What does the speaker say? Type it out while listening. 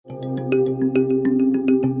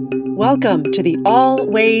Welcome to the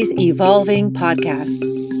Always Evolving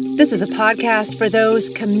Podcast. This is a podcast for those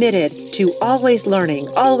committed to always learning,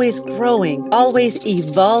 always growing, always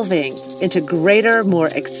evolving into greater, more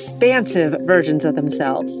expansive versions of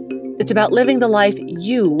themselves. It's about living the life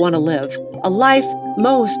you want to live, a life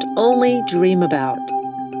most only dream about.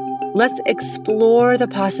 Let's explore the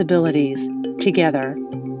possibilities together.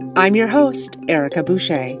 I'm your host, Erica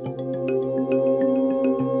Boucher.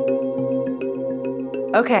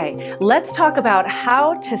 Okay, let's talk about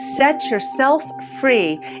how to set yourself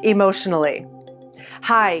free emotionally.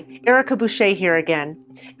 Hi, Erica Boucher here again.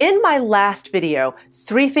 In my last video,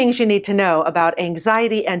 3 things you need to know about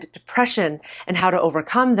anxiety and depression and how to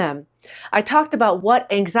overcome them, I talked about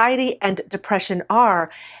what anxiety and depression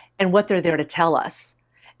are and what they're there to tell us.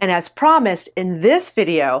 And as promised, in this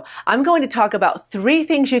video, I'm going to talk about 3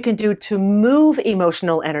 things you can do to move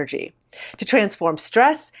emotional energy, to transform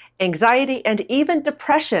stress, anxiety, and even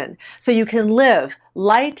depression so you can live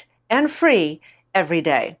light and free every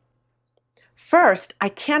day. First, I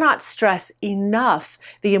cannot stress enough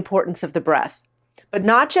the importance of the breath, but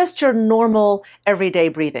not just your normal everyday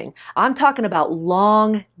breathing. I'm talking about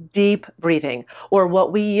long, deep breathing, or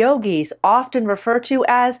what we yogis often refer to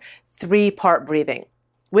as 3-part breathing.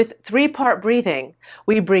 With 3-part breathing,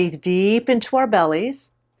 we breathe deep into our bellies,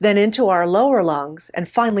 then into our lower lungs, and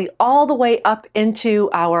finally all the way up into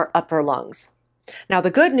our upper lungs. Now, the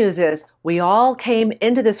good news is we all came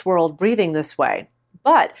into this world breathing this way,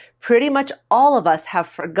 but pretty much all of us have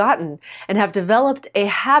forgotten and have developed a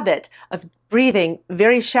habit of breathing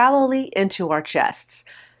very shallowly into our chests.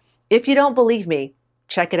 If you don't believe me,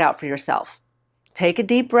 check it out for yourself. Take a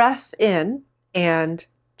deep breath in, and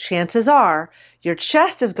chances are your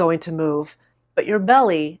chest is going to move, but your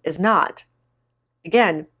belly is not.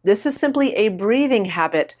 Again, this is simply a breathing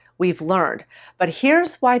habit we've learned, but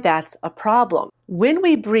here's why that's a problem. When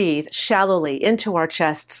we breathe shallowly into our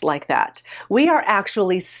chests like that, we are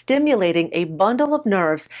actually stimulating a bundle of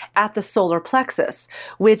nerves at the solar plexus,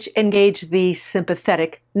 which engage the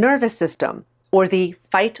sympathetic nervous system, or the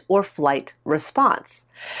fight or flight response.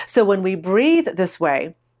 So when we breathe this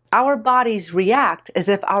way, our bodies react as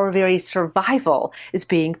if our very survival is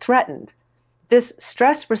being threatened. This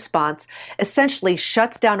stress response essentially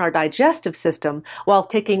shuts down our digestive system while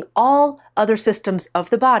kicking all other systems of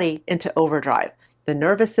the body into overdrive. The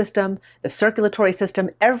nervous system, the circulatory system,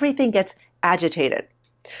 everything gets agitated.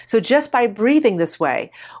 So just by breathing this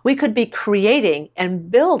way, we could be creating and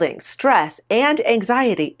building stress and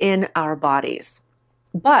anxiety in our bodies.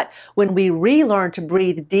 But when we relearn to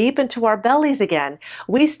breathe deep into our bellies again,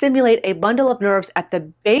 we stimulate a bundle of nerves at the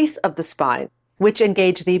base of the spine, which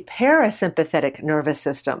engage the parasympathetic nervous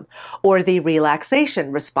system, or the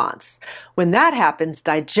relaxation response. When that happens,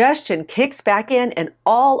 digestion kicks back in and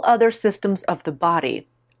all other systems of the body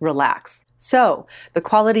relax. So, the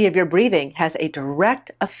quality of your breathing has a direct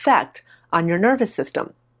effect on your nervous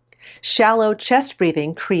system. Shallow chest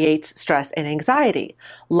breathing creates stress and anxiety.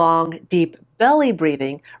 Long, deep belly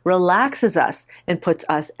breathing relaxes us and puts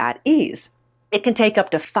us at ease. It can take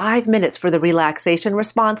up to 5 minutes for the relaxation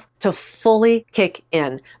response to fully kick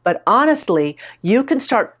in. But honestly, you can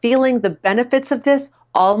start feeling the benefits of this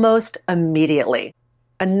almost immediately.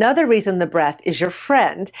 Another reason the breath is your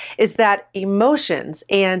friend is that emotions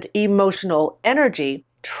and emotional energy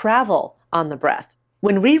travel on the breath.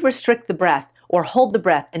 When we restrict the breath or hold the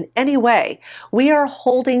breath in any way, we are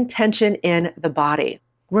holding tension in the body.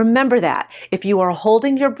 Remember that. If you are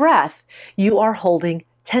holding your breath, you are holding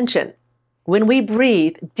tension. When we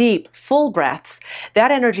breathe deep, full breaths, that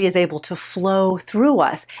energy is able to flow through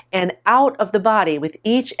us and out of the body with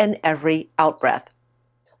each and every out-breath.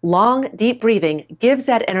 Long, deep breathing gives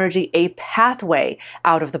that energy a pathway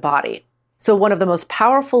out of the body. So one of the most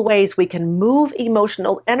powerful ways we can move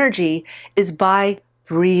emotional energy is by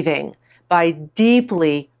breathing, by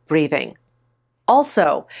deeply breathing.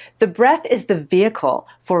 Also, the breath is the vehicle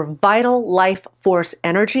for vital life force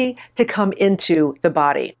energy to come into the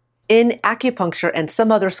body. In acupuncture and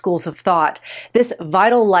some other schools of thought, this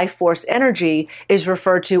vital life force energy is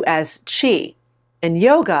referred to as qi. In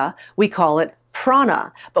yoga, we call it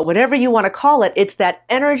prana, but whatever you want to call it, it's that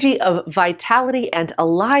energy of vitality and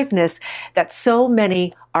aliveness that so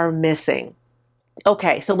many are missing.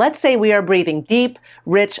 Okay, so let's say we are breathing deep,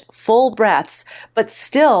 rich, full breaths, but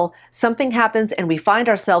still something happens and we find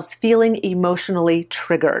ourselves feeling emotionally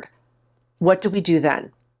triggered. What do we do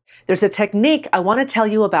then? There's a technique I want to tell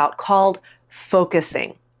you about called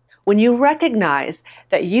focusing. When you recognize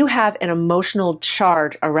that you have an emotional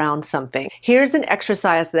charge around something, here's an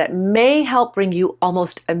exercise that may help bring you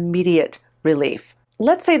almost immediate relief.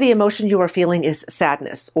 Let's say the emotion you are feeling is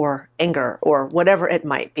sadness or anger or whatever it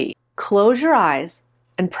might be. close your eyes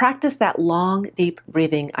and practice that long, deep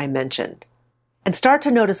breathing I mentioned. And start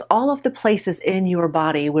to notice all of the places in your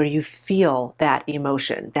body where you feel that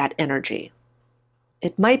emotion, that energy.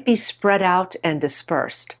 It might be spread out and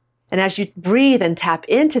dispersed. And as you breathe and tap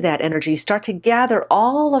into that energy, start to gather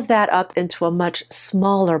all of that up into a much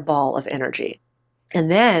smaller ball of energy. And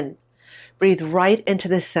then breathe right into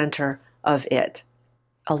the center of it.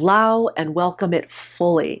 Allow and welcome it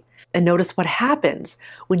fully. And notice what happens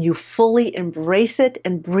when you fully embrace it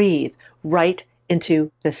and breathe right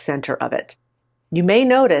into the center of it. You may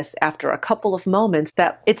notice after a couple of moments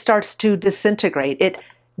that it starts to disintegrate. It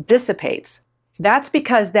dissipates. That's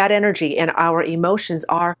because that energy and our emotions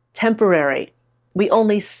are temporary. We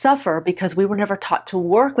only suffer because we were never taught to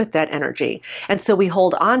work with that energy. And so we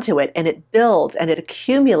hold on to it and it builds and it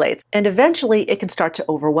accumulates and eventually it can start to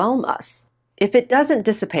overwhelm us. If it doesn't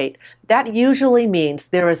dissipate, that usually means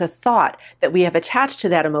there is a thought that we have attached to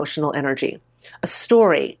that emotional energy, a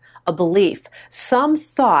story, a belief, some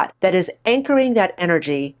thought that is anchoring that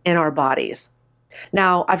energy in our bodies.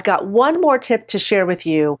 Now, I've got one more tip to share with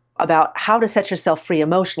you about how to set yourself free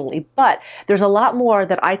emotionally, but there's a lot more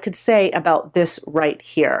that I could say about this right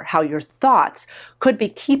here, how your thoughts could be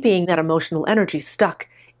keeping that emotional energy stuck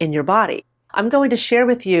in your body. I'm going to share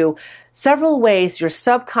with you several ways your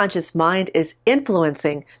subconscious mind is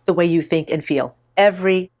influencing the way you think and feel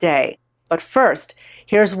every day. But first,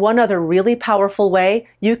 here's one other really powerful way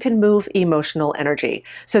you can move emotional energy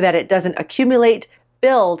so that it doesn't accumulate,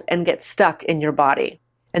 build, and get stuck in your body.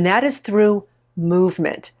 And that is through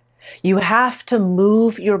movement. You have to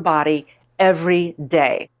move your body every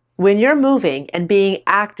day. When you're moving and being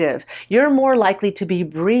active, you're more likely to be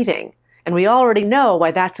breathing. And we already know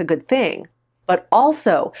why that's a good thing. But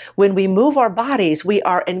also, when we move our bodies, we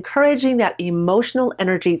are encouraging that emotional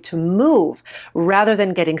energy to move rather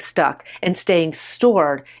than getting stuck and staying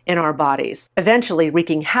stored in our bodies, eventually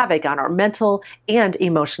wreaking havoc on our mental and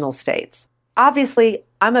emotional states. Obviously,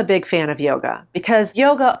 I'm a big fan of yoga because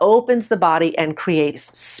yoga opens the body and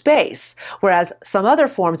creates space, whereas some other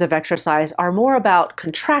forms of exercise are more about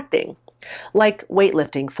contracting, like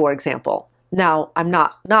weightlifting, for example. Now, I'm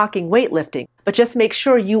not knocking weightlifting, but just make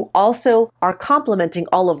sure you also are complementing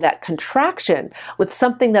all of that contraction with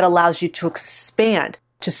something that allows you to expand,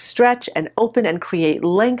 to stretch and open and create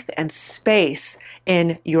length and space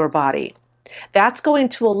in your body. That's going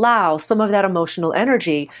to allow some of that emotional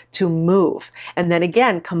energy to move. And then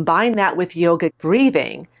again, combine that with yogic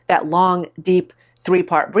breathing, that long, deep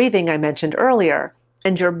 3-part breathing I mentioned earlier,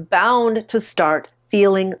 and you're bound to start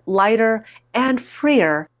feeling lighter and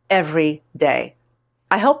freer every day.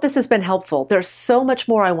 I hope this has been helpful. There's so much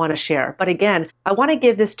more I want to share, but again, I want to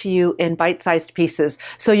give this to you in bite-sized pieces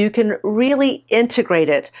so you can really integrate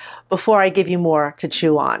it before I give you more to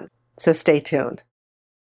chew on. So stay tuned.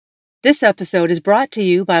 This episode is brought to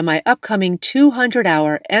you by my upcoming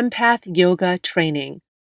 200-hour empath yoga training.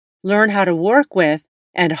 Learn how to work with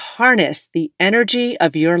and harness the energy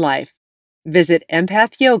of your life. Visit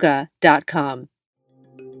empathyoga.com.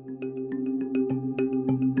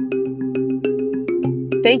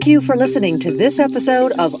 Thank you for listening to this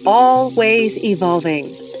episode of Always Evolving.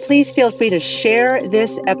 Please feel free to share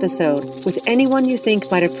this episode with anyone you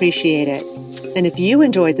think might appreciate it. And if you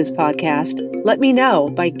enjoyed this podcast, let me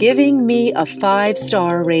know by giving me a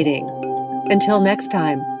 5-star rating. Until next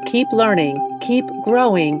time, keep learning, keep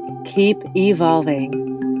growing, keep evolving.